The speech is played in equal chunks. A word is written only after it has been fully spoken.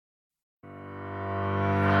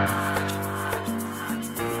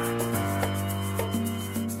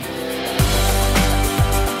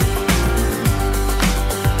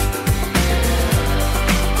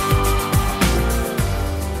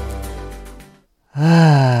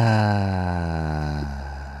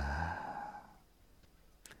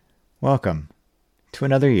Welcome to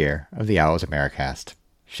another year of the Owls Americast,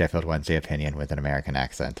 Sheffield Wednesday opinion with an American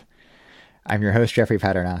accent. I'm your host, Jeffrey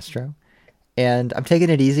Paternostro, and I'm taking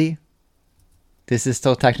it easy. This is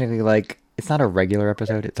still technically it's not a regular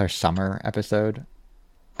episode, it's our summer episode,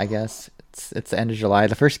 I guess. It's the end of July.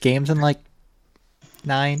 The first game's in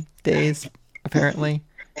 9 days, apparently.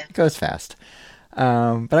 It goes fast. But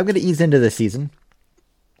I'm going to ease into the season.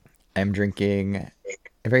 I'm drinking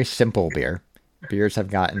a very simple beer. Beers have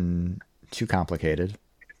gotten too complicated,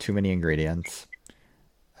 too many ingredients.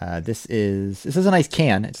 This is a nice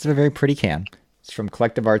can. It's a very pretty can. It's from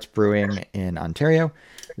Collective Arts Brewing in Ontario.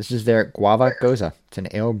 This is their Guava Goza. It's an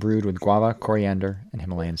ale brewed with guava, coriander, and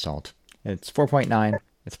Himalayan salt. It's 4.9.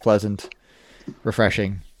 It's pleasant,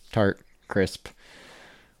 refreshing, tart, crisp.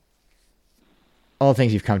 All the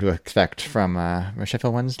things you've come to expect from a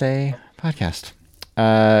Sheffield Wednesday podcast.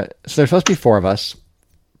 So there's supposed to be 4 of us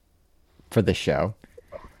for this show.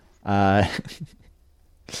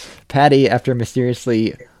 Patty, after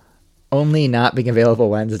mysteriously only not being available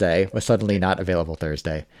Wednesday, was suddenly not available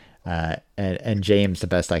Thursday. And James, the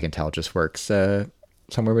best I can tell, just works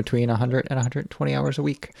somewhere between 100 and 120 hours a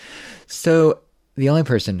week. So the only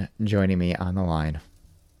person joining me on the line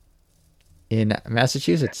in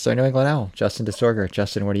Massachusetts, so New England Owl, Justin DeStorger.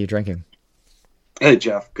 Justin, what are you drinking? Hey,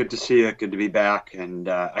 Jeff. Good to see you. Good to be back. And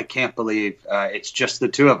I can't believe it's just the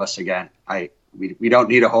two of us again. We don't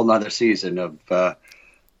need a whole nother season of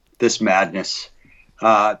this madness.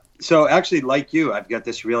 So actually, like you, I've got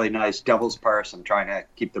this really nice Devil's Purse. I'm trying to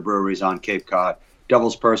keep the breweries on Cape Cod.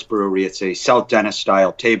 Devil's Purse Brewery. It's a South Dennis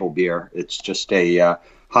style table beer. It's just a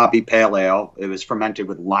hoppy pale ale. It was fermented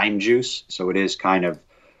with lime juice, so it is kind of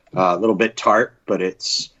a little bit tart, but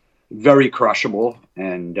it's very crushable.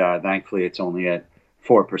 And thankfully, it's only at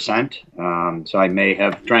 4%. So I may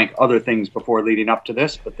have drank other things before leading up to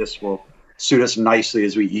this, but this will suit us nicely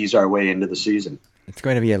as we ease our way into the season. It's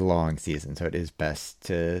going to be a long season, so it is best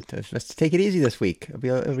to take it easy this week. It'll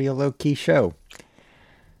be a low-key show.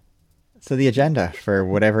 So the agenda for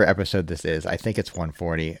whatever episode this is, I think it's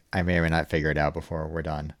 140. I may or may not figure it out before we're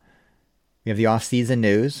done. We have the off-season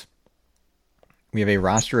news. We have a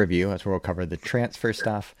roster review. That's where we'll cover the transfer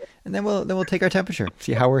stuff. And then we'll take our temperature,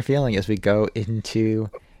 see how we're feeling as we go into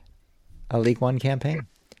a League One campaign.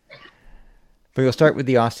 But we'll start with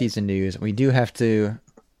the off-season news. We do have to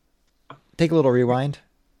take a little rewind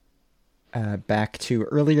back to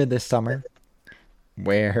earlier this summer,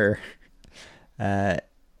 where,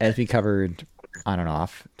 as we covered on and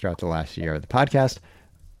off throughout the last year of the podcast,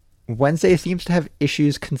 Wednesday seems to have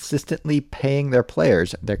issues consistently paying their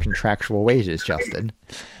players their contractual wages, Justin.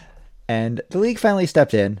 And the league finally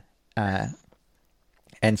stepped in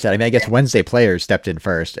and said, I guess Wednesday players stepped in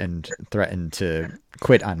first and threatened to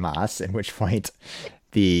quit en masse, at which point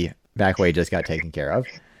the back wages got taken care of.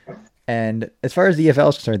 And as far as the EFL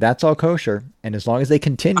is concerned, that's all kosher. And as long as they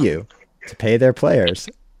continue to pay their players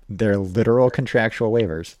their literal contractual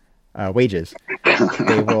wages,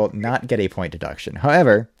 they will not get a point deduction.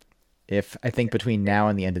 However, if I think between now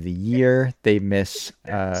and the end of the year they miss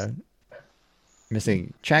a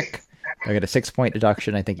check, they'll get a 6-point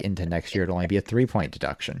deduction. I think into next year it'll only be a 3-point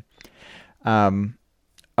deduction.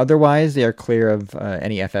 Otherwise, they are clear of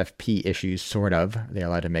any FFP issues, sort of. They're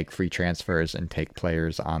allowed to make free transfers and take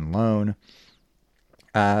players on loan.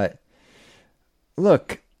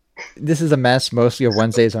 Look, this is a mess, mostly of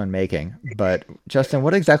Wednesday's own making. But, Justin,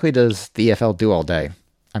 what exactly does the EFL do all day?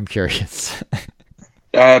 I'm curious.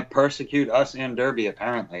 Persecute us and Derby,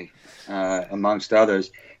 apparently, amongst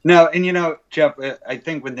others. No, and Jeff, I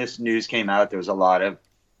think when this news came out, there was a lot of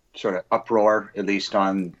sort of uproar, at least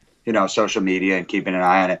on social media and keeping an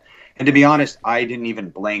eye on it. And to be honest, I didn't even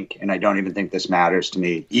blink, and I don't even think this matters to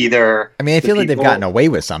me either. I mean, I feel like they've gotten away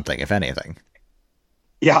with something, if anything.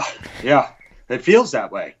 Yeah, it feels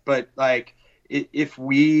that way. But if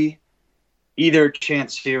we either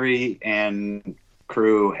Chansiri and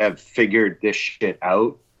crew have figured this shit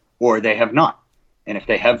out, or they have not. And if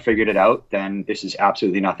they have figured it out, then this is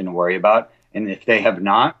absolutely nothing to worry about. And if they have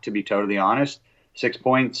not, to be totally honest, 6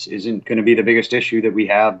 points isn't going to be the biggest issue that we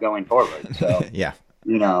have going forward. So, yeah,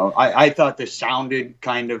 I thought this sounded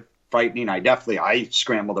kind of frightening. I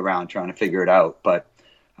scrambled around trying to figure it out. But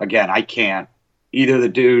again, I can't. Either the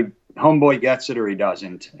dude, homeboy gets it or he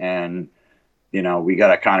doesn't. And, we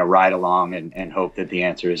got to kind of ride along and hope that the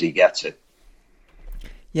answer is he gets it.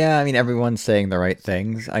 Yeah, I mean, everyone's saying the right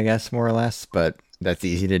things, I guess, more or less, but that's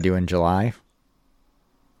easy to do in July.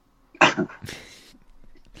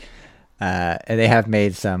 And they have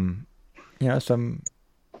made some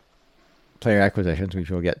player acquisitions, which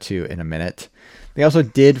we'll get to in a minute. They also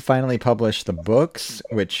did finally publish the books,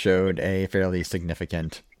 which showed a fairly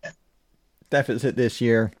significant deficit this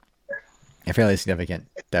year, a fairly significant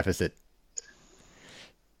deficit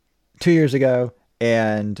 2 years ago,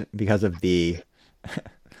 and because of the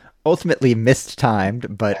ultimately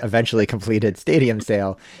mistimed but eventually completed stadium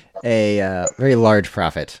sale, a very large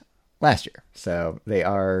profit last year. So they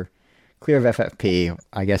are clear of FFP.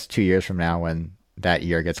 I guess 2 years from now, when that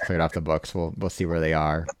year gets cleared off the books, we'll see where they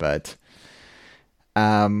are. But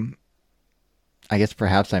I guess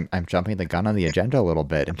perhaps I'm jumping the gun on the agenda a little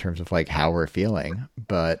bit in terms of like how we're feeling,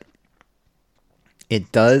 but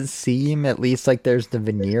it does seem at least like there's the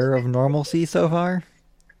veneer of normalcy so far.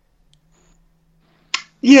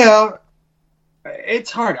 Yeah,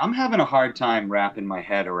 it's hard. I'm having a hard time wrapping my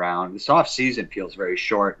head around this off season. Feels very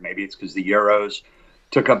short. Maybe it's because the Euros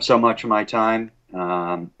took up so much of my time.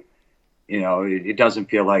 It doesn't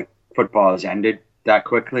feel like football has ended that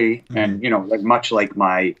quickly. Mm-hmm. And like much like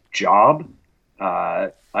my job,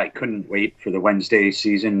 I couldn't wait for the Wednesday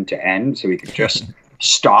season to end so we could just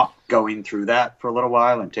stop going through that for a little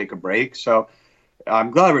while and take a break. So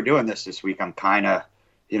I'm glad we're doing this week. I'm kind of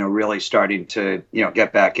really starting to,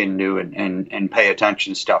 get back into and pay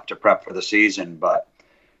attention stuff to prep for the season. But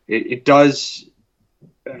it does,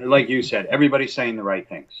 like you said, everybody's saying the right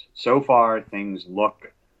things. So far, things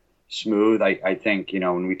look smooth. I think,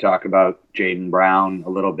 when we talk about Jaden Brown a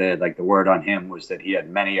little bit, like the word on him was that he had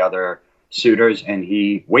many other suitors and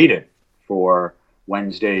he waited for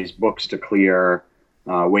Wednesday's books to clear,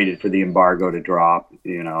 waited for the embargo to drop,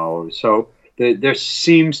 So there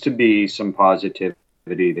seems to be some positivity.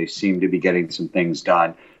 They seem to be getting some things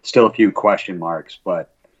done. Still a few question marks,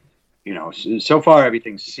 but so far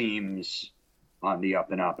everything seems on the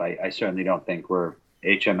up and up. I certainly don't think we're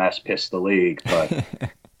HMS pissed the league, but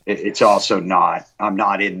it's also not. I'm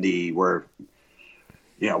not in the we're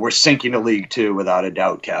sinking to League Two without a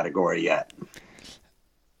doubt category yet.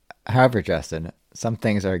 However, Justin, some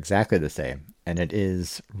things are exactly the same, and it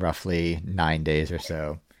is roughly 9 days or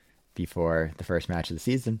so before the first match of the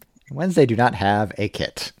season. Wednesday do not have a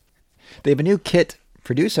kit. They have a new kit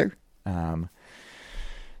producer.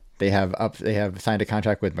 They have signed a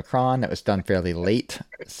contract with Macron that was done fairly late,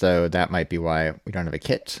 so that might be why we don't have a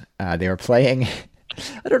kit. They were playing.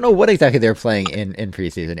 I don't know what exactly they were playing in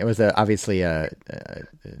preseason. It was obviously a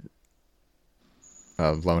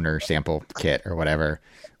loaner sample kit or whatever.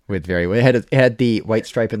 With it had the white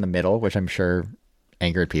stripe in the middle, which I'm sure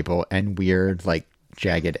angered people, and weird like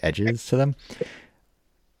jagged edges to them.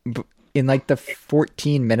 In like the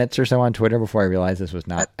 14 minutes or so on Twitter before I realized this was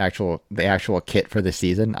not the actual kit for the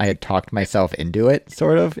season, I had talked myself into it,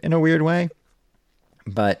 sort of, in a weird way.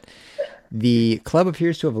 But the club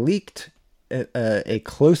appears to have leaked a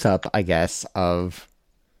close-up, I guess, of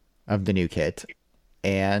the new kit.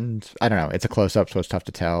 And I don't know, it's a close-up, so it's tough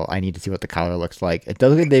to tell. I need to see what the collar looks like. It does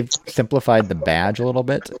look like they've simplified the badge a little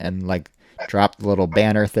bit and like dropped the little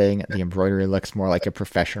banner thing. The embroidery looks more like a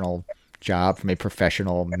professional job from a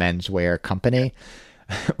professional menswear company,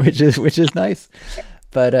 which is nice.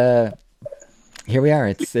 But here we are.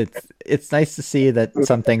 It's nice to see that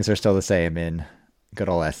some things are still the same in good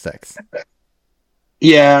old S6.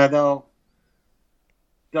 Yeah, they'll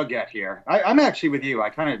get here. I'm actually with you.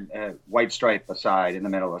 I kind of white stripe aside, in the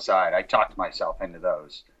middle aside. I talked myself into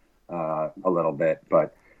those a little bit,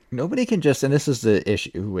 but nobody can just. And this is the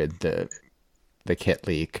issue with the kit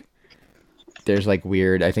leak. There's like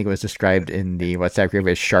weird, I think it was described in the WhatsApp group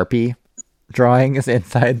as Sharpie drawings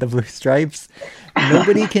inside the blue stripes.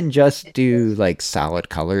 Nobody can just do like solid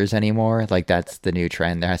colors anymore. Like that's the new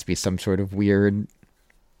trend. There has to be some sort of weird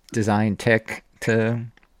design tick to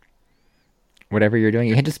whatever you're doing.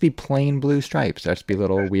 You can't just be plain blue stripes. There has to be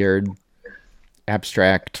little weird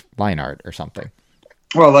abstract line art or something.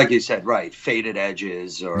 Well, like you said, right. Faded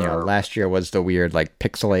edges or... last year was the weird like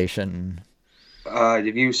pixelation.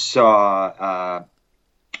 If you saw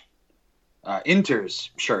Inter's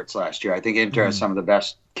shirts last year, I think Inter has some of the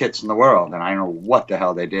best kits in the world, and I don't know what the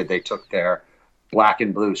hell they did. They took their black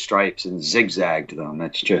and blue stripes and zigzagged them.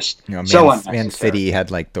 It's just so unnecessary. Man City had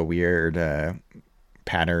like the weird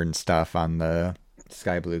pattern stuff on the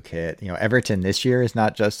sky blue kit. Everton this year is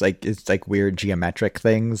not just like it's like weird geometric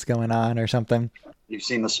things going on or something. You've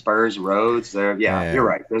seen the Spurs roads there. Yeah, you're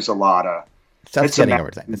right. There's a lot of stuff's getting over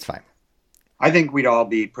time. It's fine. I think we'd all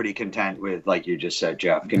be pretty content with, like you just said,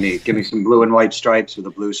 Jeff. Give me some blue and white stripes with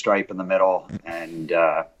a blue stripe in the middle, and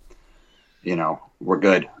we're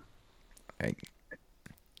good. Right.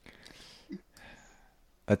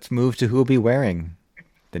 Let's move to who will be wearing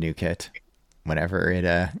the new kit whenever it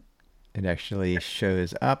actually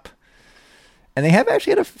shows up. And they have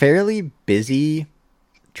actually had a fairly busy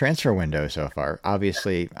transfer window so far.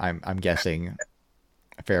 Obviously, I'm guessing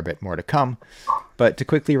a fair bit more to come. But to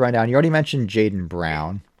quickly run down, you already mentioned Jaden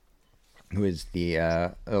Brown, who is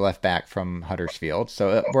the left back from Huddersfield.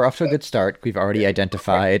 So we're off to a good start. We've already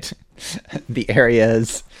identified the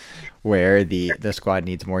areas where the squad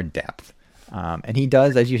needs more depth. And he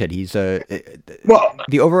does, as you said, he's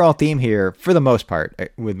the overall theme here, for the most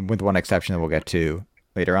part, with one exception that we'll get to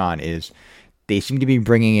later on, is they seem to be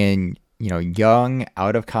bringing in, young,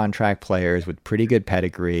 out-of-contract players with pretty good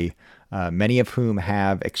pedigree, many of whom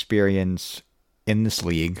have experience in this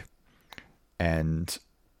league and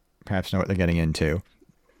perhaps know what they're getting into.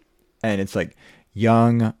 And it's like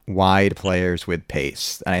young, wide players with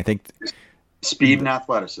pace. And I think speed and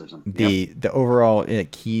athleticism. The overall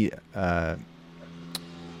key, Darren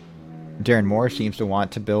Moore seems to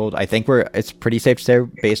want to build. I think it's pretty safe to say,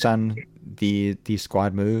 based on the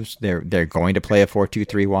squad moves, they're going to play a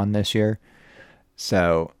 4-2-3-1 this year.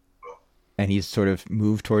 So, and he's sort of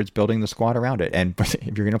moved towards building the squad around it. And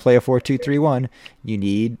if you're going to play a 4-2-3-1, you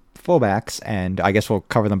need fullbacks, and I guess we'll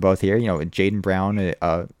cover them both here. Jaden Brown,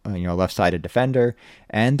 a left-sided defender,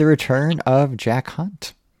 and the return of Jack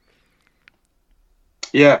Hunt.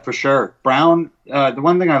 Yeah, for sure. Brown, the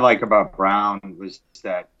one thing I like about Brown was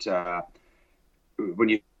that when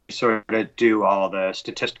you sort of do all the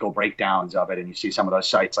statistical breakdowns of it, and you see some of those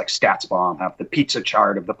sites like StatsBomb have the pizza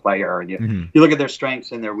chart of the player, and you look at their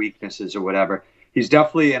strengths and their weaknesses or whatever. He's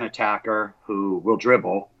definitely an attacker who will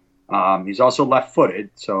dribble. He's also left-footed,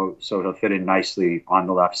 so he'll fit in nicely on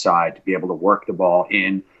the left side to be able to work the ball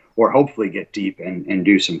in or hopefully get deep and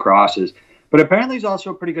do some crosses. But apparently he's also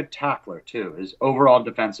a pretty good tackler, too. His overall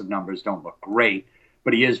defensive numbers don't look great,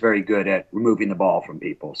 but he is very good at removing the ball from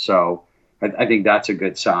people. So I think that's a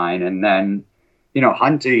good sign. And then,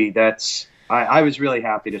 Hunty, I was really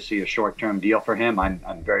happy to see a short-term deal for him.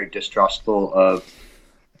 I'm very distrustful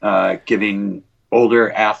of giving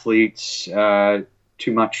older athletes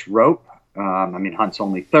too much rope. Hunt's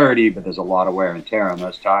only 30, but there's a lot of wear and tear on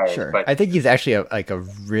those tires. Sure. But I think he's actually a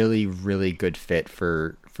really, really good fit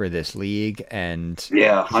for this league, and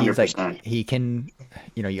yeah, 100%. He can,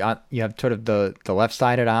 you have sort of the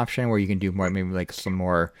left-sided option where you can do more, maybe like some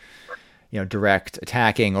more, direct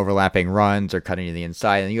attacking, overlapping runs or cutting to the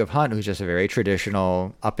inside. And you have Hunt, who's just a very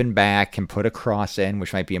traditional up and back, can put a cross in,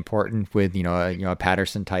 which might be important with, a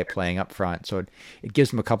Patterson type playing up front. So it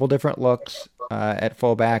gives him a couple different looks at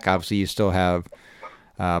fullback. Obviously you still have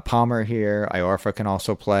Palmer here. Iorfa can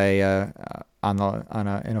also play in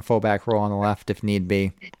a fullback role on the left if need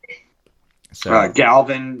be. So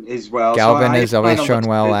Galvin as well. Galvin has always shown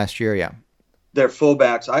well last year. Yeah, their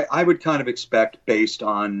fullbacks. I would kind of expect, based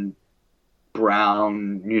on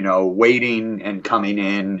Brown, waiting and coming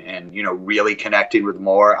in and really connecting with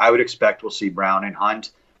Moore, I would expect we'll see Brown and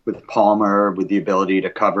Hunt with Palmer with the ability to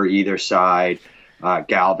cover either side.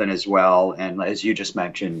 Galvin as well, and as you just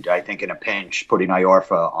mentioned, I think in a pinch, putting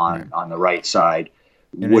Iorfa on the right side,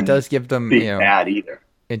 and it does give them be bad either.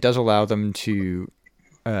 It does allow them to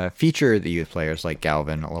feature the youth players like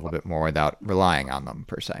Galvin a little bit more without relying on them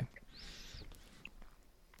per se.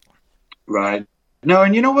 Right. No,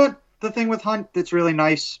 and you know what? The thing with Hunt that's really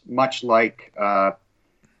nice, much like Jaden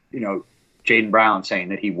Brown saying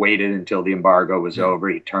that he waited until the embargo was over,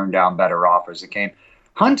 he turned down better offers that came.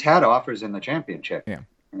 Hunt had offers in the championship. Yeah.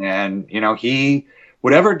 And,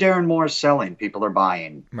 whatever Darren Moore is selling, people are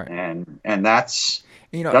buying. Right. And that's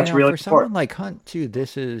really for important. Someone like Hunt too,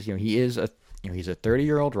 this is, he is he's a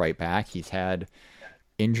 30-year-old right back. He's had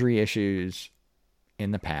injury issues in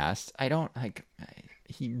the past.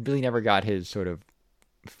 He really never got his sort of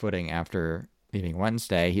footing after leaving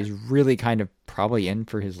Wednesday. He's really kind of probably in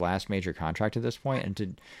for his last major contract at this point, and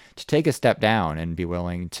to take a step down and be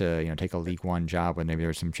willing to take a League One job when maybe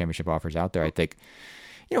there's some championship offers out there, I think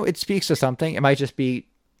it speaks to something. It might just be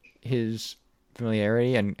his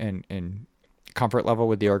familiarity and comfort level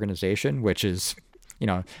with the organization, which is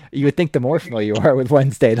you would think the more familiar you are with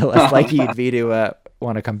Wednesday, the less likely you'd be to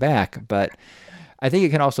want to come back. But I think it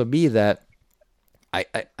can also be that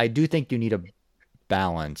I do think you need a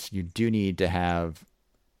balance. You do need to have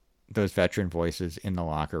those veteran voices in the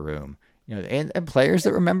locker room, and players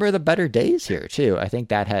that remember the better days here too. I think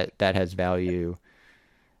that has value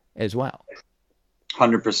as well.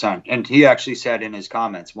 100%. And he actually said in his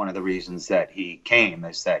comments, one of the reasons that he came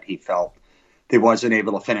is that he felt they wasn't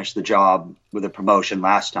able to finish the job with a promotion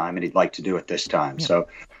last time, and he'd like to do it this time. Yeah. So,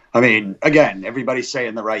 again, everybody's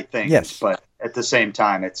saying the right things, yes, but at the same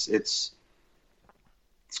time, it's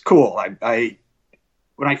cool.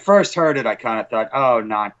 When I first heard it, I kind of thought, oh,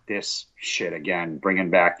 not this shit again,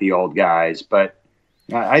 bringing back the old guys. But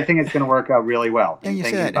I think it's going to work out really well. And you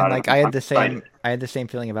said, and I had the same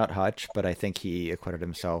feeling about Hutch, but I think he acquitted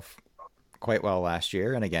himself quite well last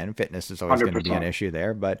year. And again, fitness is always going to be an 100%. issue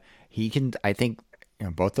there, but he can, I think,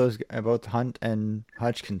 both Hunt and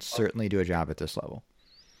Hutch can certainly do a job at this level.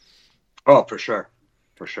 Oh, for sure.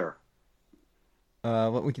 For sure.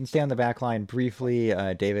 We can stay on the back line briefly.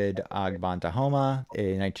 David Agbontahoma,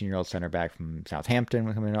 a 19-year-old center back from Southampton,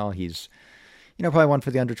 will come in all. He's, probably one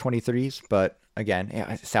for the under 23s, but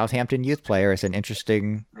again, Southampton youth player is an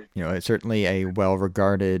interesting, it's certainly a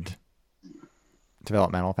well-regarded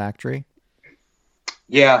developmental factory.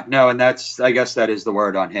 Yeah, no, and I guess that is the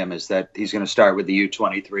word on him, is that he's going to start with the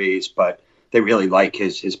U23s, but they really like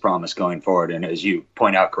his promise going forward. And as you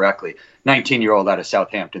point out correctly, 19-year-old out of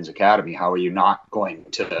Southampton's academy, how are you not going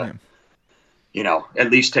to,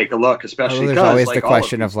 at least take a look, especially there's because always like, the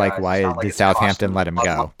question of like, why did Southampton let him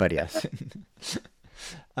go? But yes.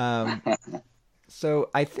 So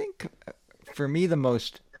I think for me, the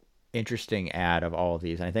most interesting ad of all of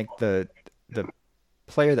these, and I think the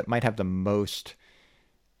player that might have the most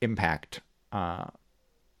impact on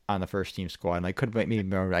the first team squad, and could maybe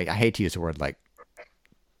more, I hate to use the word like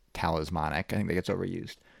talismanic. I think that gets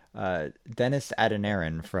overused. Dennis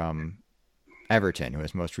Adeniran from Everton, who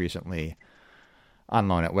was most recently on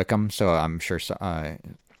loan at Wickham, so I'm sure someone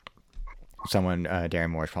Darren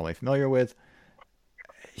Moore is probably familiar with.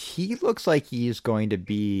 He looks like he's going to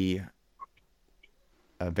be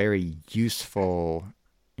a very useful,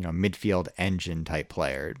 midfield engine type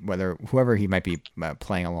player. Whoever he might be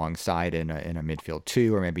playing alongside in a midfield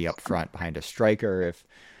two, or maybe up front behind a striker if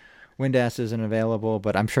Windass isn't available.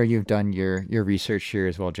 But I'm sure you've done your research here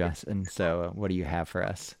as well, Justin. So what do you have for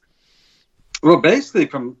us? Well, basically,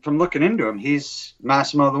 from looking into him, he's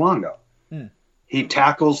Massimo Luongo. He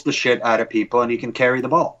tackles the shit out of people, and he can carry the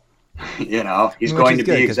ball. He's going to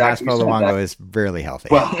be exactly. Massimo Luongo is really healthy.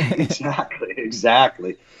 Well,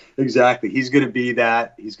 exactly. He's going to be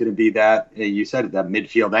that. You said it, that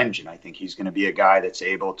midfield engine. I think he's going to be a guy that's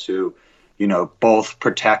able to, both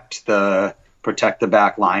protect the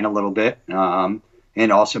back line a little bit,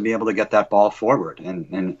 and also be able to get that ball forward.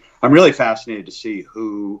 And I'm really fascinated to see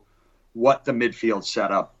what the midfield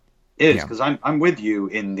setup is, because I'm with you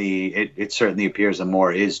in it certainly appears that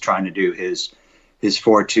Moore is trying to do his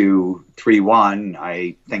 4-2-3-1.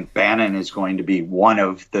 I think Bannon is going to be one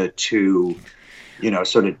of the two,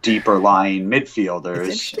 sort of deeper lying midfielders.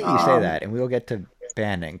 It's interesting you say that, and we'll get to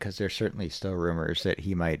Bannon because there's certainly still rumors that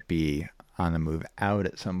he might be on the move out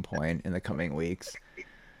at some point in the coming weeks.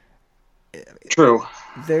 True.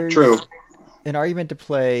 There's an argument to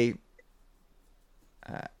play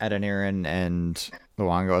Adeniran and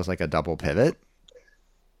Luongo as like a double pivot.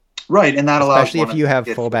 Right, and that allows, especially if you have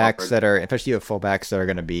fullbacks that are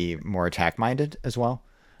going to be more attack minded as well.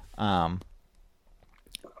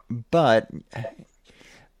 But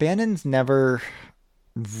Bannon's never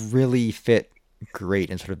really fit great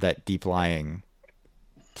in sort of that deep lying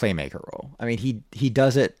playmaker role. I mean, he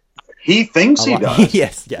does it. He thinks he does.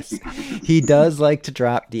 Yes, he does like to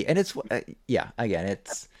drop deep, and it's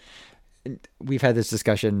we've had this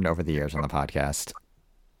discussion over the years on the podcast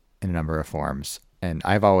in a number of forms. And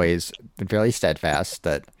I've always been fairly steadfast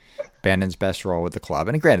that Bannon's best role with the club,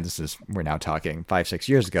 and granted, we're now talking 5-6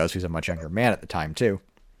 years ago, so he's a much younger man at the time too,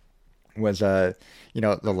 was the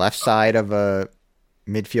left side of a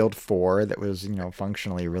midfield four that was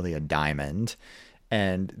functionally really a diamond,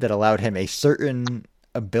 and that allowed him a certain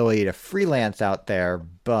ability to freelance out there,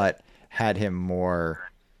 but had him more,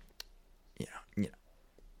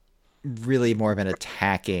 really more of an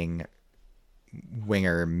attacking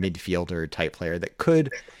winger midfielder type player that could,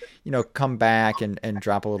 come back and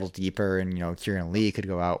drop a little deeper, and Kieran Lee could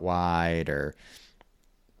go out wide, or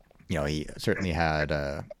he certainly had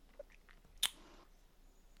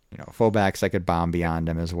fullbacks that could bomb beyond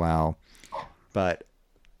him as well, but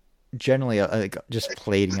generally just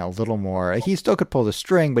played a little more. He still could pull the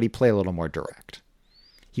string, but he played a little more direct.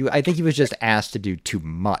 I think he was just asked to do too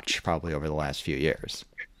much probably over the last few years.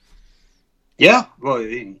 Yeah, well,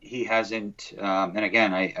 he hasn't, and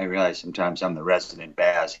again, I realize sometimes I'm the resident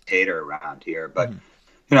Baz hater around here, but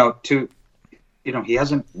he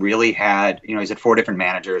hasn't really had, he's had 4 different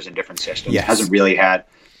managers in different systems. Yes. Hasn't really had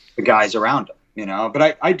the guys around him,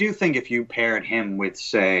 But I do think if you paired him with,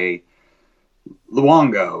 say,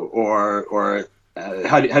 Luongo or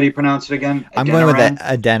how do you pronounce it again? I'm going with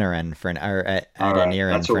Adeniran for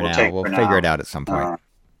Adeniran for now. We'll figure it out at some point.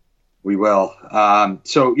 We will.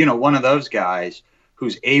 So, one of those guys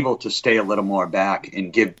who's able to stay a little more back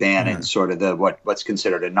and give Bannon sort of the what's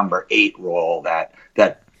considered a number 8 role, that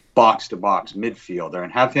box-to-box midfielder,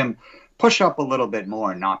 and have him push up a little bit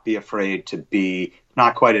more and not be afraid to be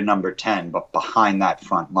not quite a number 10, but behind that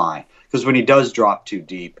front line. Because when he does drop too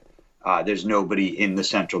deep, there's nobody in the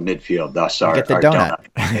central midfield. Thus, You our get the donut.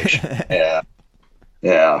 donut. Yeah,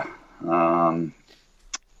 yeah.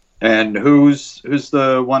 And who's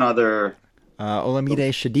the one other? Olamide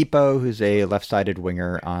Shadipo, who's a left-sided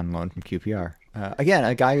winger on loan from QPR. Again,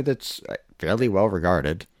 a guy that's fairly well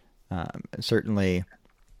regarded. Certainly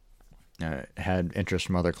had interest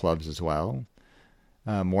from other clubs as well.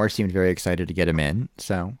 Moore seemed very excited to get him in.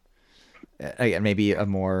 So, again, maybe a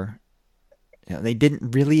more... they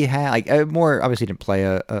didn't really have... Moore obviously didn't play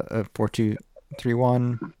a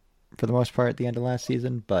 4-2-3-1 for the most part at the end of last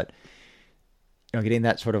season, but getting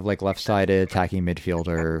that sort of like left-sided attacking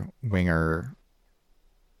midfielder, winger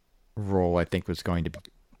role, I think was going to be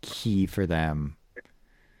key for them.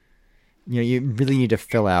 You really need to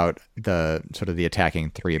fill out the sort of the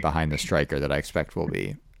attacking three behind the striker that I expect will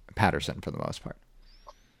be Patterson for the most part.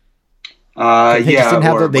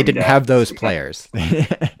 They didn't have those players.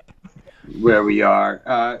 Where we are.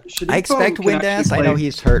 I expect Windass. I know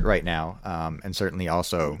he's hurt right now, and certainly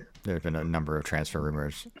also there have been a number of transfer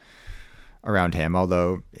rumors around him,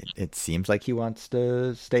 although it seems like he wants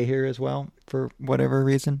to stay here as well for whatever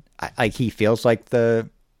reason. He feels like the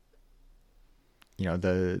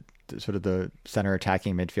sort of the center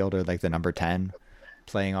attacking midfielder, like the number 10,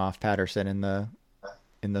 playing off Patterson in the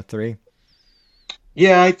 3.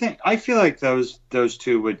 Yeah, I feel like those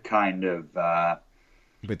two would kind of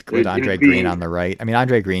with Andre Green on the right. I mean,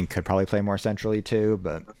 Andre Green could probably play more centrally too,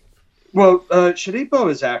 but Shadipo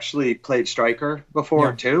has actually played striker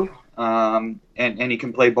before too, and he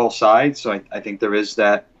can play both sides. So I think there is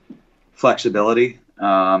that flexibility.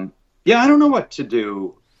 I don't know what to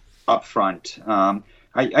do up front.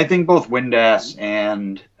 I think both Windass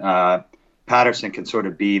and Patterson can sort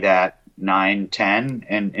of be that 9-10,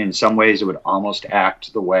 and in some ways it would almost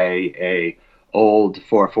act the way a old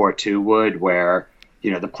 4-4-2 would, where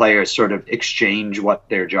the players sort of exchange what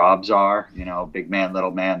their jobs are. Big man,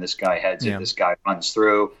 little man. This guy heads it. This guy runs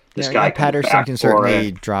through. This guy Patterson can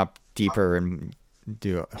certainly drop deeper and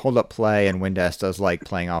do hold up play, and Windass does like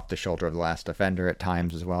playing off the shoulder of the last defender at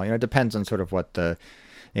times as well. It depends on sort of what the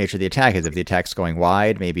nature of the attack is. If the attack's going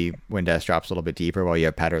wide, maybe Windass drops a little bit deeper while you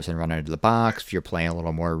have Patterson running into the box. If you're playing a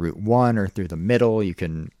little more route 1 or through the middle, you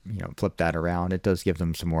can flip that around. It does give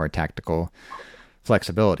them some more tactical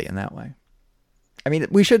flexibility in that way. I mean,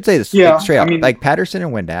 we should say this straight up. Like Patterson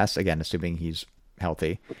and Windass, again, assuming he's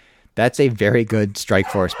healthy, that's a very good strike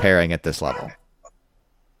force pairing at this level.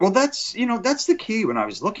 Well, that's the key when I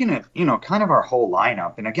was looking at, kind of our whole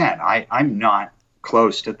lineup. And again, I'm not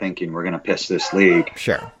close to thinking we're going to piss this league.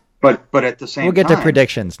 Sure. But at the same time... We'll get to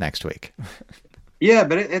predictions next week. Yeah,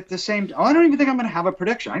 but at the same time... I don't even think I'm going to have a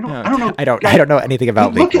prediction. I don't know. I don't know anything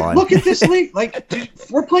about League One. Look at this league.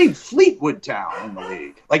 We're playing Fleetwood Town in the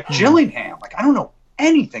league. Gillingham. I don't know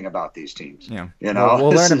anything about these teams. Yeah. We'll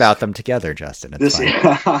learn about them together, Justin. It's fine.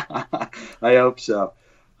 I hope so.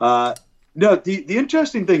 No, the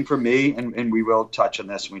interesting thing for me, and we will touch on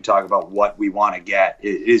this when we talk about what we want to get,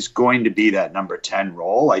 is going to be that number 10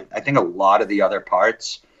 role. I think a lot of the other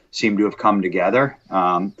parts seem to have come together.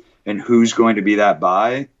 And who's going to be that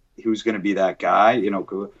guy? Who's going to be that guy?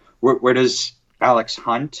 Where does Alex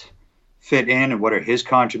Hunt fit in, and what are his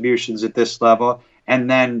contributions at this level? And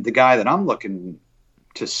then the guy that I'm looking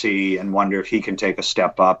to see and wonder if he can take a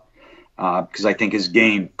step up, because I think his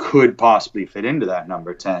game could possibly fit into that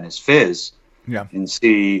number 10, is Fizz. Yeah. And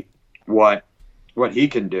see what he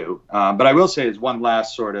can do. But I will say is one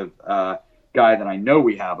last sort of guy that I know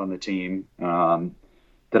we have on the team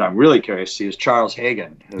that I'm really curious to see is Charles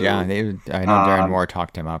Hagan. Who, I know Darren Moore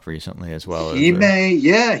talked him up recently as well. He may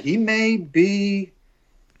be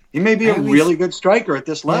a really good striker at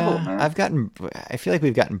this level, man. I feel like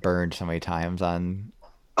we've gotten burned so many times on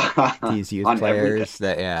these youth players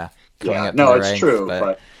everything. It's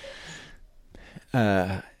true.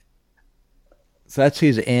 So that's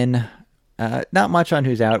who's in. Not much on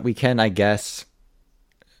who's out. We can, I guess,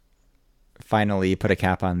 finally put a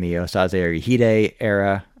cap on the Osaze Urhoghide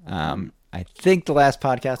era. I think the last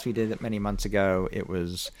podcast we did many months ago,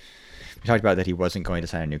 we talked about that he wasn't going to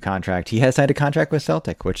sign a new contract. He has signed a contract with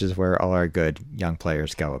Celtic, which is where all our good young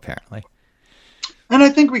players go, apparently. And I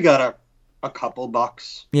think we got a couple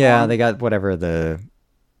bucks. Yeah, they got whatever the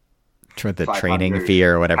training fee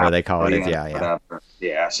or whatever they call it is. Yeah.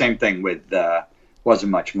 Yeah, same thing with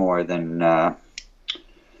wasn't much more than I'm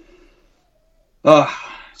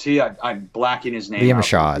blacking his name. Liam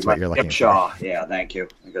Shaw is what you're looking for. Shaw, yeah, thank you.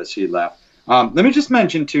 Because he left. Let me just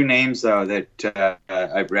mention two names though that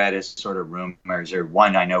I've read as sort of rumors, or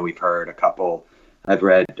one I know we've heard, a couple I've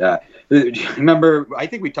read. Remember, I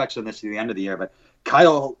think we touched on this at the end of the year, but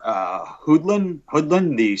Kyle Hoodlin,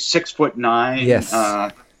 the 6'9", yes.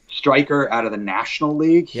 striker out of the National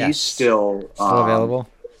League. Yes. He's still available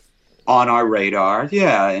on our radar.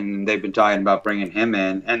 Yeah, and they've been talking about bringing him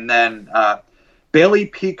in. And then Bailey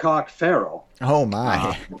Peacock Farrell. Oh,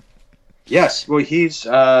 my. Yes, well, he's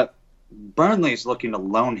Burnley's looking to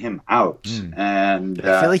loan him out. And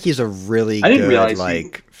I feel like he's a really I didn't good, realize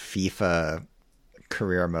like, FIFA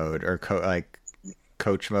career mode or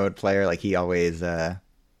coach mode player. Like, he always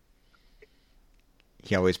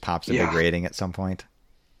pops a big rating at some point.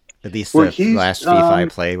 At least the last FIFA I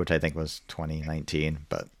played, which I think was 2019.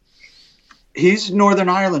 But he's Northern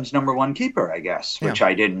Ireland's number one keeper, I guess, which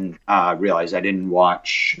I didn't realize. I didn't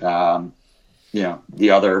watch, the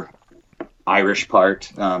other Irish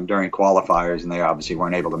part during qualifiers, and they obviously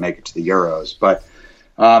weren't able to make it to the Euros. But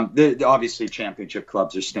obviously, championship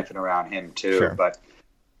clubs are sniffing around him too. Sure. But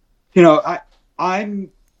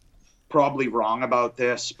I'm probably wrong about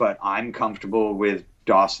this, but I'm comfortable with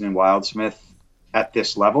Dawson and Wildsmith at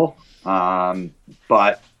this level.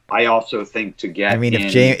 But I also think to get. I mean,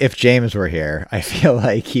 if James were here, I feel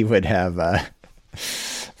like he would have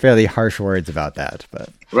fairly harsh words about that. But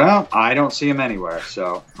well, I don't see him anywhere,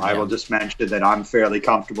 so I will just mention that I'm fairly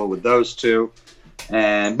comfortable with those two.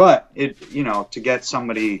 But to get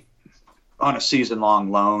somebody on a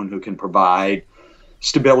season-long loan who can provide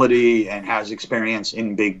stability and has experience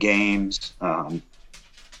in big games,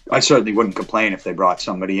 I certainly wouldn't complain if they brought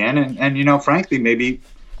somebody in, and frankly, maybe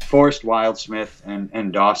forced Wildsmith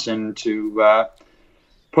and Dawson to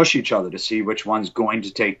push each other to see which one's going to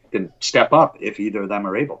take the step up if either of them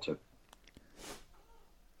are able to.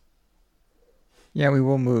 Yeah, we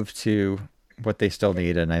will move to what they still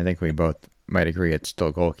need, and I think we both might agree it's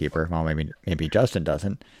still goalkeeper. Well, maybe Justin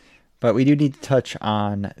doesn't. But we do need to touch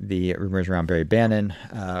on the rumors around Barry Bannon.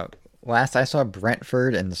 Last I saw,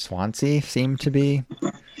 Brentford and Swansea seem to be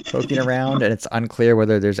poking around, and it's unclear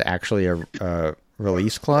whether there's actually a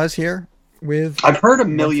release clause here. I've heard $1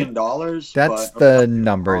 million. That's the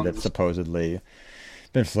number that's supposedly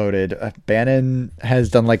been floated. Bannon has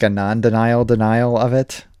done like a denial of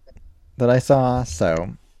it that I saw. So,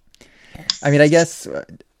 I mean, I guess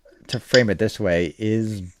to frame it this way,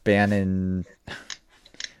 is Bannon...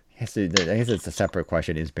 I guess it's a separate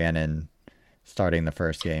question. Is Bannon starting the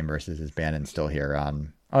first game versus is Bannon still here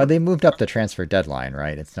on... Oh, they moved up the transfer deadline,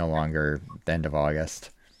 right? It's no longer the end of August.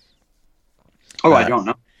 Oh, I don't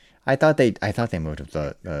know. I thought they moved up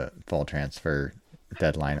the full transfer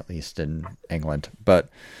deadline, at least in England. But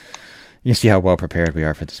you see how well prepared we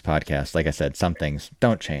are for this podcast. Like I said, some things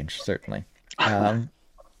don't change, certainly. So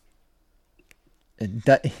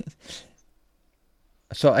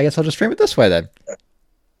I guess I'll just frame it this way then.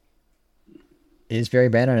 Is Barry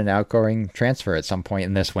Bannon an outgoing transfer at some point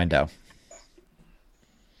in this window?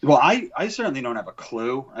 Well, I certainly don't have a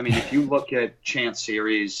clue. I mean, if you look at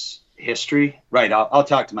Chancery's history, right, I'll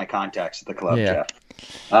talk to my contacts at the club, Jeff.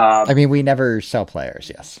 I mean, we never sell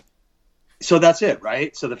players, yes. So that's it,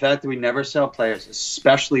 right? So the fact that we never sell players,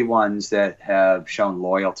 especially ones that have shown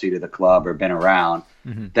loyalty to the club or been around,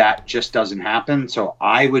 that just doesn't happen. So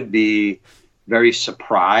I would be very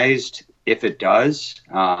surprised if it does.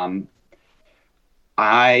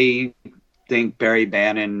 I think Barry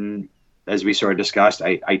Bannon, as we sort of discussed,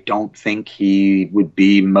 I don't think he would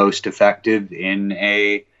be most effective in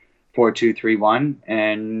a 4-2-3-1.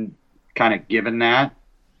 And kind of given that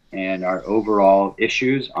and our overall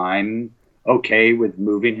issues, I'm okay with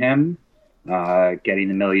moving him, getting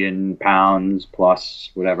the £1 million plus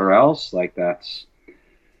whatever else. Like that's...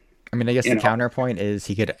 I mean, I guess the counterpoint is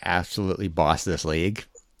he could absolutely boss this league.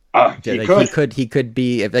 He could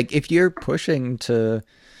be if you're pushing to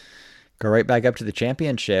go right back up to the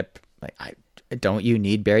championship. Like, don't you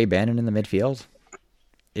need Barry Bannon in the midfield?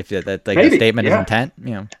 If that a statement of intent,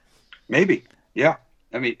 maybe, yeah.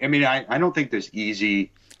 I mean, I don't think there's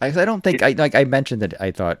easy. I don't think I mentioned that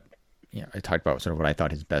I thought. I talked about sort of what I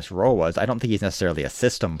thought his best role was. I don't think he's necessarily a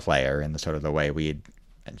system player in the sort of the way we'd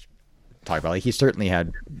talk about. Like, he certainly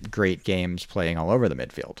had great games playing all over the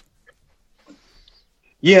midfield.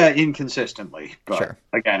 Yeah, inconsistently. But sure.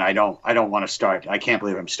 Again, I don't want to start. I can't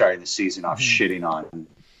believe I'm starting the season off shitting on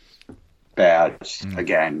Bads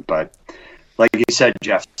again. But like you said,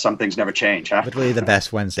 Jeff, some things never change, huh? Literally the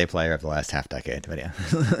best Wednesday player of the last half decade. But yeah.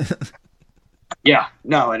 Yeah,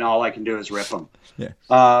 no, and all I can do is rip them. Yeah.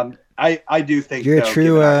 I do think you're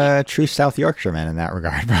a true South Yorkshireman in that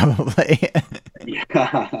regard, probably.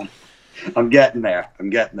 Yeah, I'm getting there.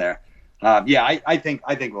 Yeah, I think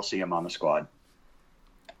we'll see him on the squad.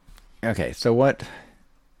 Okay, so what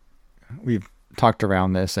we've talked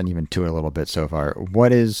around this and even to it a little bit so far. What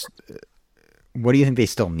do you think they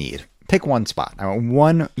still need? Pick one spot. I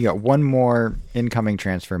want one more incoming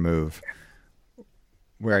transfer move.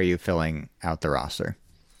 where are you filling out the roster?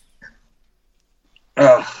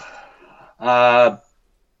 Uh, I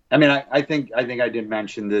mean, I think I did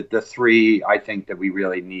mention that the three I think that we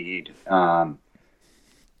really need. I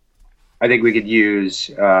think we could use.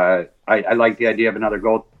 I like the idea of another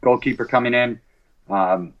goalkeeper coming in.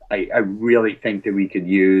 I really think that we could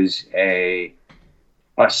use a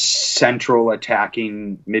central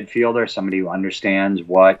attacking midfielder, somebody who understands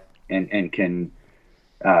what and can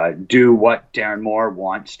do what Darren Moore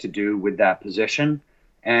wants to do with that position.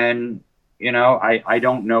 And I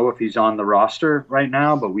don't know if he's on the roster right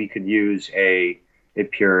now, but we could use a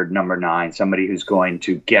pure number 9, somebody who's going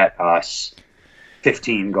to get us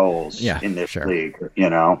 15 goals in this league.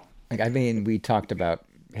 I mean, we talked about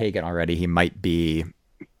Hagen already. He might be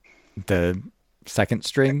the second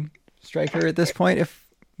string striker at this point if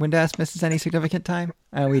Windass misses any significant time.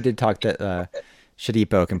 We did talk that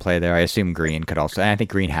Shodipo can play there. I assume Green could also. And I think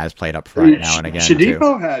Green has played up front now and again.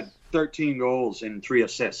 Shodipo had 13 goals and 3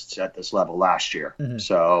 assists at this level last year. Mm-hmm.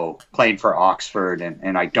 So played for Oxford,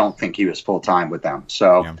 and I don't think he was full time with them.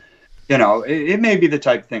 So, it may be the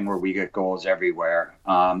type of thing where we get goals everywhere.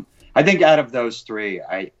 I think out of those 3,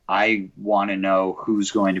 I want to know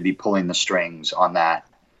who's going to be pulling the strings on that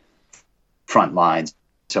front line.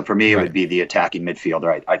 So for me, it would be the attacking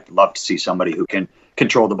midfielder. I'd love to see somebody who can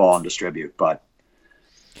control the ball and distribute. But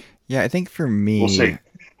yeah, I think for me, we'll see.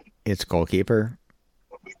 It's goalkeeper.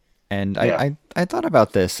 And I thought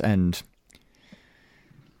about this, and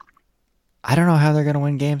I don't know how they're going to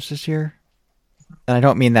win games this year. And I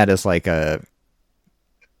don't mean that as like a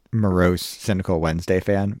morose, cynical Wednesday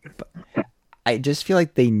fan, but I just feel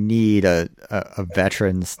like they need a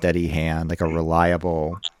veteran, steady hand, like a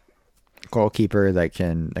reliable goalkeeper that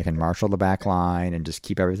can marshal the back line and just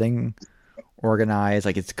keep everything organized.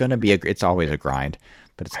 Like it's always a grind,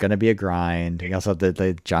 but it's going to be a grind. You also have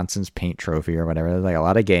the Johnson's Paint Trophy or whatever. There's like a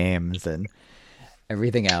lot of games and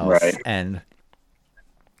everything else. Right. And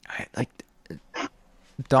I like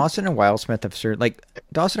Dawson and Wildsmith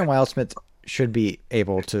should be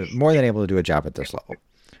more than able to do a job at this level.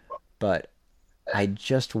 But I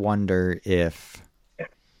just wonder if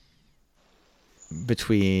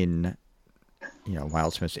between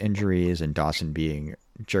Wildsmith's injuries and Dawson being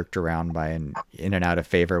jerked around by in and out of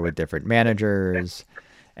favor with different managers,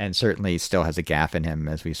 and certainly still has a gaffe in him,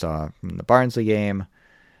 as we saw from the Barnsley game.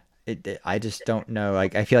 I just don't know.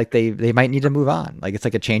 Like, I feel like they might need to move on. Like, it's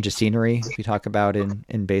like a change of scenery, as we talk about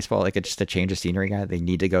in baseball. Like, it's just a change of scenery guy. They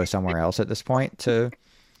need to go somewhere else at this point to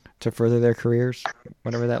further their careers,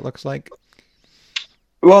 whatever that looks like.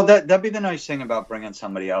 Well, that'd be the nice thing about bringing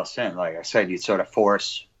somebody else in. Like I said, you'd sort of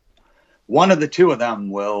force one of the two of them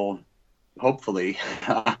will hopefully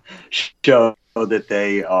show that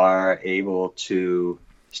they are able to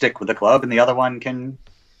stick with the club, and the other one can,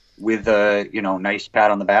 with a nice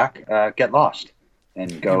pat on the back, get lost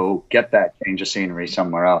and go get that change of scenery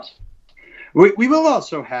somewhere else. We will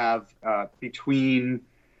also have between,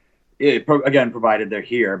 again, provided they're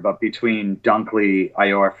here, but between Dunkley,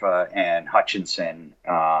 Iorfa, and Hutchinson,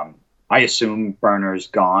 I assume Burner's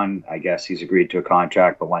gone. I guess he's agreed to a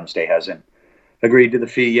contract, but Wednesday hasn't agreed to the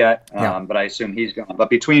fee yet. But I assume he's gone. But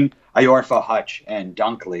between Iorfa, Hutch, and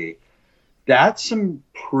Dunkley, that's some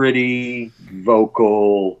pretty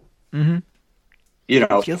vocal,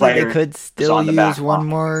 feels like they could still use one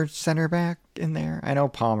more center back in there. I know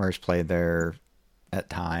Palmer's played there at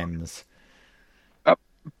times.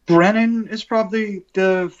 Brennan is probably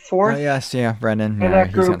the fourth. Yes, Brennan. In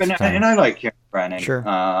that group, and I like him, Brennan. Sure.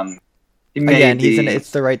 Again,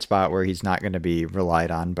 it's the right spot where he's not going to be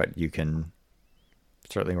relied on, but you can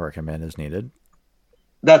certainly work him in as needed.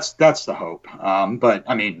 That's the hope. But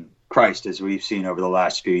I mean, Christ, as we've seen over the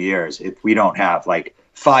last few years, if we don't have like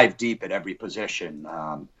 5 deep at every position,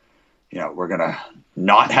 we're gonna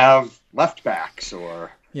not have left backs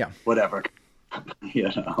or whatever.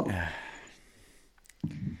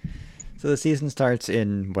 So the season starts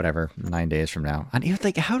in 9 days from now. And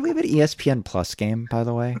even how do we have an ESPN Plus game, by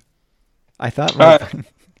the way? I thought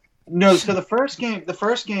no. So the first game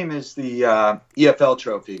is the EFL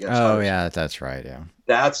Trophy against. Oh yeah, that's right. Yeah,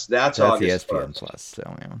 that's August ESPN 1st. Plus.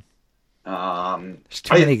 So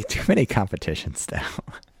there's too many competitions now.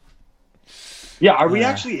 Yeah, are we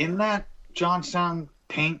actually in that Johnstown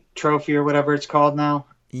Paint Trophy or whatever it's called now?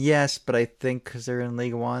 Yes, but I think because they're in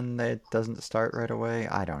League One, that doesn't start right away.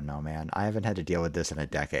 I don't know, man. I haven't had to deal with this in a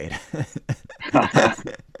decade.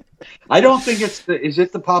 I don't think is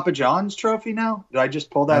it the Papa John's Trophy now? Did I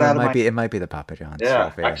just pull that out of my... It might be the Papa John's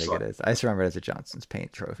Trophy. Excellent. I think it is. I just remember it as a Johnson's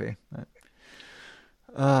Paint Trophy.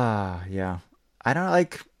 Yeah. I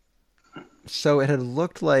don't so it had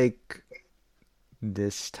looked like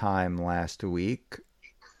this time last week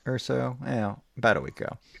or so. About a week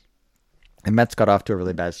ago. The Mets got off to a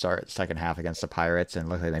really bad start second half against the Pirates, and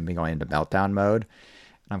looked like they'd been going into meltdown mode.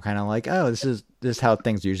 And I'm kind of like, oh, this is how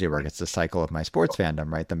things usually work. It's the cycle of my sports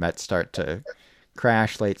fandom, right? The Mets start to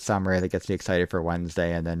crash late summer. That gets me excited for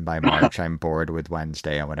Wednesday, and then by March, I'm bored with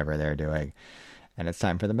Wednesday and whatever they're doing, and it's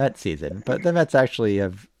time for the Mets season. But the Mets actually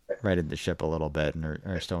have righted the ship a little bit and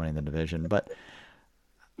are still winning the division. But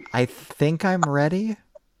I think I'm ready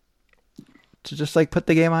to just like put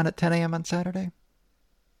the game on at 10 a.m. on Saturday.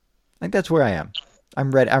 I think that's where I am.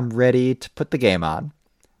 I'm ready. I'm ready to put the game on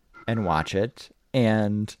and watch it,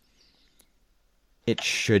 and it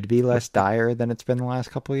should be less dire than it's been the last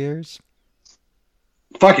couple of years.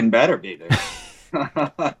 Fucking better be there.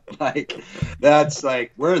 Like that's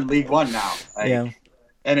like we're in League One now. Like, Yeah.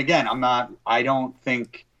 And again, I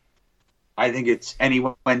think it's any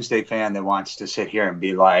Wednesday fan that wants to sit here and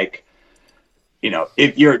be like,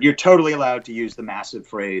 if you're totally allowed to use the massive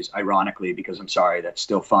phrase, ironically, because I'm sorry, that's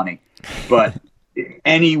still funny. But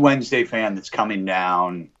any Wednesday fan that's coming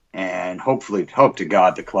down, and hope to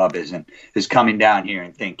God the club is coming down here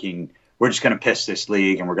and thinking we're just going to piss this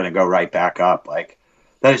league and we're going to go right back up. Like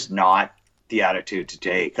that is not the attitude to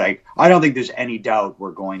take. Like I don't think there's any doubt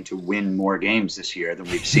we're going to win more games this year than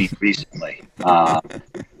we've seen recently.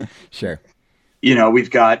 Sure.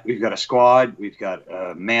 We've got a squad, we've got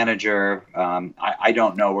a manager. I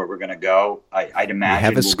don't know where we're going to go. I'd imagine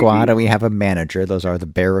we have a squad and we have a manager. Those are the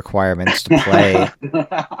bare requirements to play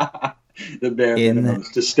the bare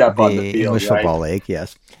minimums to step on the field. English Football League,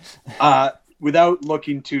 yes. Without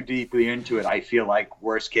looking too deeply into it, I feel like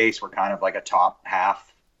worst case we're kind of like a top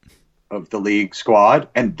half of the league squad,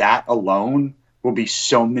 and that alone will be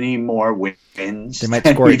so many more wins. They might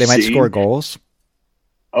score goals.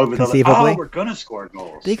 Conceivably. We're gonna score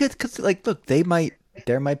goals. They could, cause like, look, there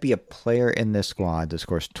might be a player in this squad that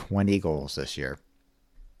scores 20 goals this year.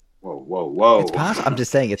 Whoa! It's possible. I'm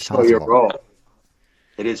just saying it's So possible. you're wrong.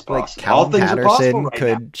 It is possible. Like Callum Patterson right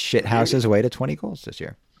could now. shithouse his way to 20 goals this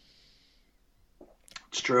year.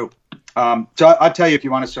 It's true. So I'll tell you if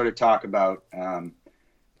you want to sort of talk about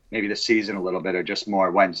maybe the season a little bit or just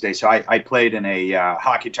more Wednesday. So I played in a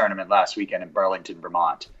hockey tournament last weekend in Burlington,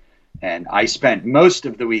 Vermont. And I spent most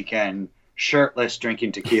of the weekend shirtless,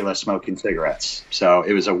 drinking tequila, smoking cigarettes. So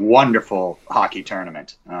it was a wonderful hockey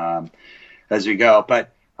tournament as we go.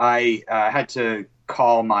 But I had to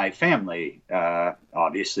call my family,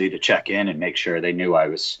 obviously, to check in and make sure they knew I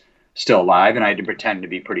was still alive. And I had to pretend to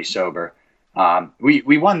be pretty sober.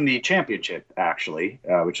 We won the championship, actually,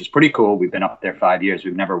 which was pretty cool. We've been up there 5 years.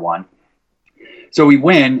 We've never won. So we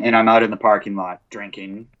win, and I'm out in the parking lot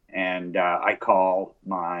drinking. And I call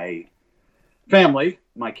my family,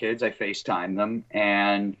 my kids, I FaceTime them,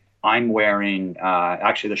 and I'm wearing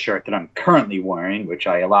actually the shirt that I'm currently wearing, which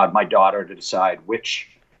I allowed my daughter to decide which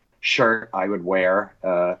shirt I would wear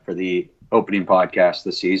for the opening podcast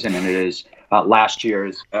this season. And it is last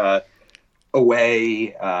year's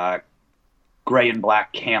away gray and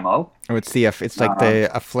black camo. Oh, it's like the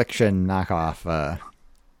Affliction knockoff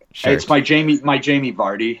shirt. It's my Jamie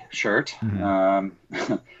Vardy shirt.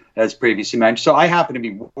 Mm-hmm. As previously mentioned. So I happen to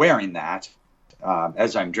be wearing that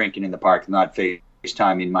as I'm drinking in the parking lot,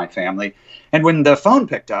 FaceTiming my family. And when the phone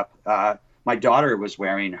picked up, my daughter was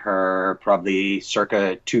wearing her probably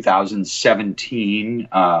circa 2017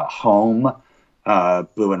 home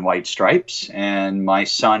blue and white stripes. And my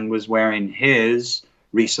son was wearing his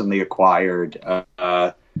recently acquired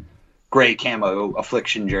gray camo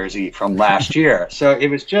Affliction jersey from last year. So it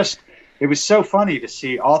was so funny to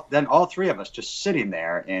see all three of us just sitting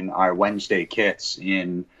there in our Wednesday kits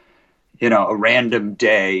in, a random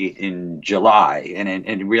day in July. And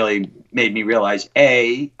it really made me realize,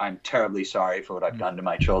 A, I'm terribly sorry for what I've done to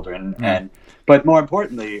my children. Mm. But more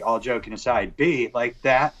importantly, all joking aside, B, like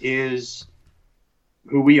that is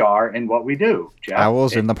who we are and what we do, Jeff.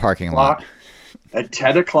 Owls in the parking lot. At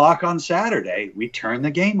 10 o'clock on Saturday, we turn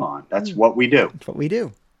the game on. That's what we do. That's what we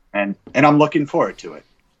do. And I'm looking forward to it.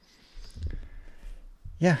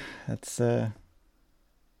 Yeah, that's not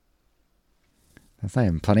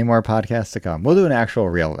even plenty more podcasts to come. We'll do an actual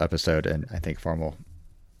real episode and I think formal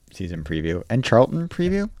season preview and Charlton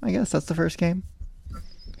preview. I guess that's the first game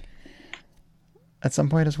at some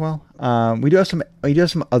point as well. We do have some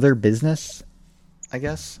other business, I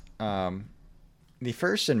guess. The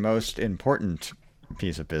first and most important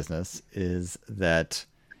piece of business is that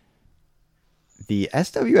the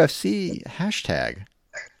SWFC hashtag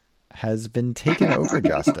has been taken over,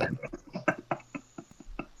 Justin,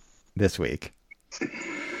 this week.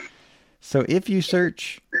 So if you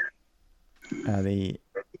search the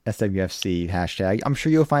SWFC hashtag, I'm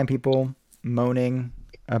sure you'll find people moaning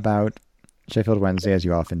about Sheffield Wednesday, as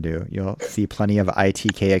you often do. You'll see plenty of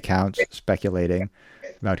ITK accounts speculating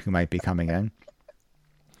about who might be coming in.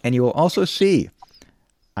 And you will also see,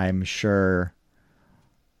 I'm sure,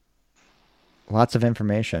 lots of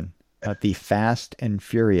information about the Fast and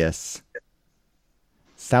Furious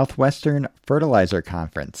Southwestern Fertilizer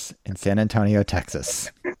Conference in San Antonio,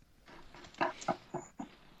 Texas.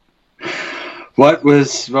 What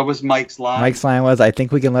was Mike's line? Mike's line was, I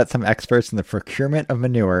think we can let some experts in the procurement of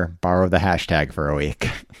manure borrow the hashtag for a week.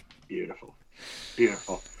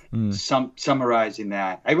 Beautiful. Summarizing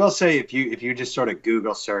that, I will say, if you just sort of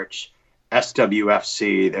Google search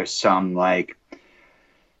SWFC, there's some like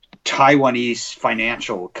Taiwanese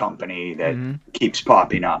financial company that keeps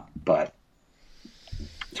popping up, but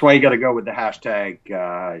that's why you got to go with the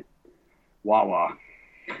hashtag Wawa.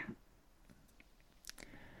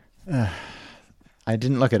 I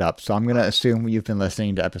didn't look it up, so I'm going to assume you've been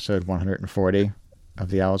listening to episode 140 of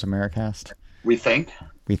the Owls Americast. We think.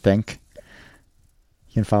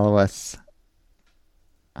 You can follow us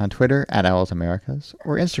on Twitter at Owls Americas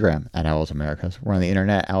or Instagram at Owls Americas. We're on the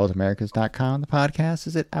internet, owlsamericas.com. The podcast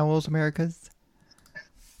is at owlsamericas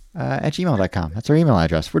at gmail.com. That's our email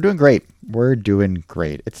address. We're doing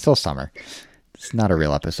great. It's still summer. It's not a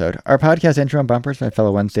real episode. Our podcast intro and bumpers, my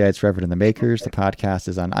fellow Wednesdayites, Reverend and the Makers. The podcast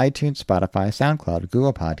is on iTunes, Spotify, SoundCloud,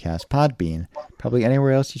 Google Podcasts, Podbean, probably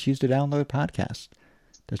anywhere else you choose to download podcasts.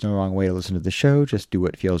 There's no wrong way to listen to the show. Just do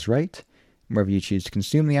what feels right. Wherever you choose to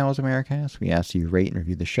consume the Owls Americast, we ask you rate and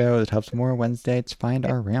review the show. That helps more Wednesdayites find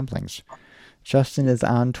our ramblings. Justin is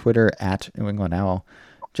on Twitter at New England Owl.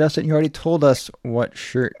 Justin, you already told us what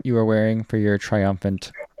shirt you were wearing for your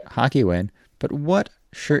triumphant hockey win, but what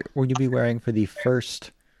shirt will you be wearing for the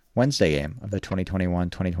first Wednesday game of the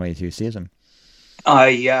 2021-2022 season?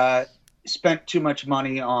 I spent too much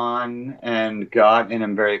money on and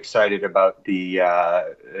I'm very excited about the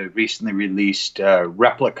recently released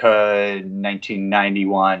replica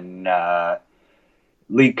 1991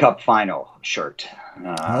 League Cup final shirt.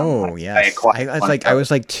 Yes.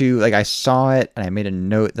 I saw it and I made a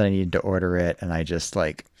note that I needed to order it, and I just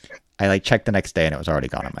I checked the next day and it was already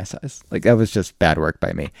gone on my size. That was just bad work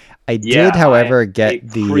by me. I did, however, get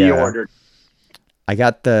the pre-ordered. I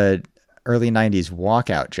got the early 90s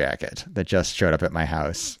walkout jacket that just showed up at my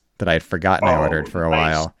house that I had forgotten I ordered for a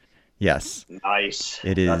while. Yes. Nice.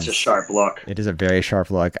 It is. That's a sharp look. It is a very sharp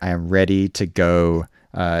look. I am ready to go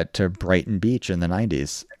to Brighton Beach in the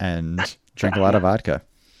 90s and drink a lot of vodka.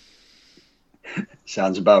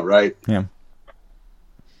 Sounds about right. Yeah.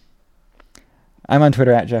 I'm on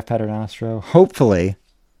Twitter at Jeff Paternostro. Hopefully,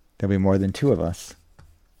 there'll be more than two of us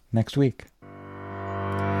next week.